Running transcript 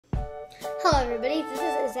Hello everybody, this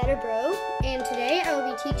is Izetta Bro, and today I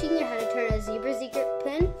will be teaching you how to turn a zebra secret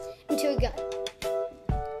pin into a gun.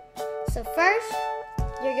 So first,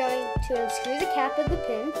 you're going to unscrew the cap of the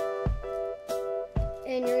pin,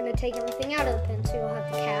 and you're going to take everything out of the pin. So you'll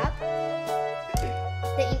have the cap,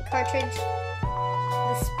 the ink cartridge,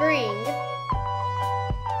 the spring,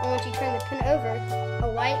 and once you turn the pin over,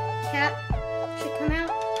 a white cap should come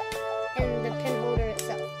out, and the pin holder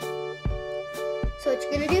itself. So what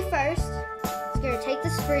you're going to do first is you're going to take the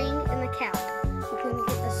spring and the cap. You're going to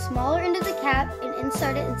get the smaller end of the cap and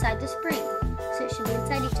insert it inside the spring, so it should be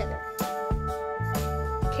inside each other.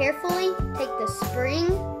 Carefully take the spring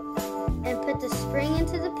and put the spring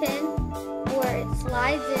into the pin where it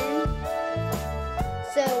slides in.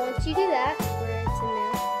 So once you do that, where it's in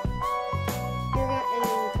there, and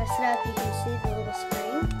then you press it up, you can see the little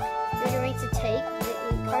spring. You're going to take the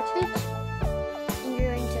ink cartridge and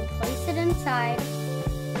you're going to place it inside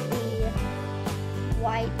the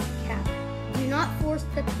white cap. Do not force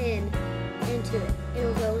the pin into it. It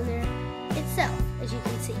will go in there itself, as you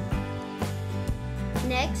can see.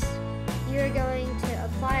 Next, you're going to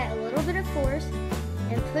apply a little bit of force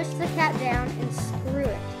and push the cap down and screw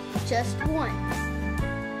it just once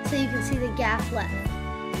so you can see the gap left.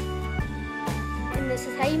 And this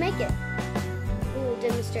is how you make it. We will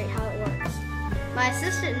demonstrate how it works. My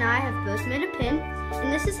assistant and I have both made a pin,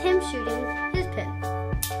 and this is him shooting his pin.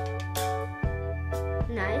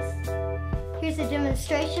 Nice. Here's a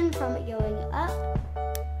demonstration from it going up.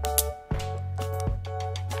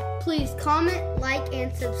 Please comment, like,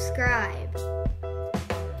 and subscribe.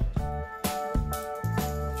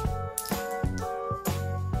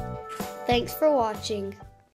 Thanks for watching.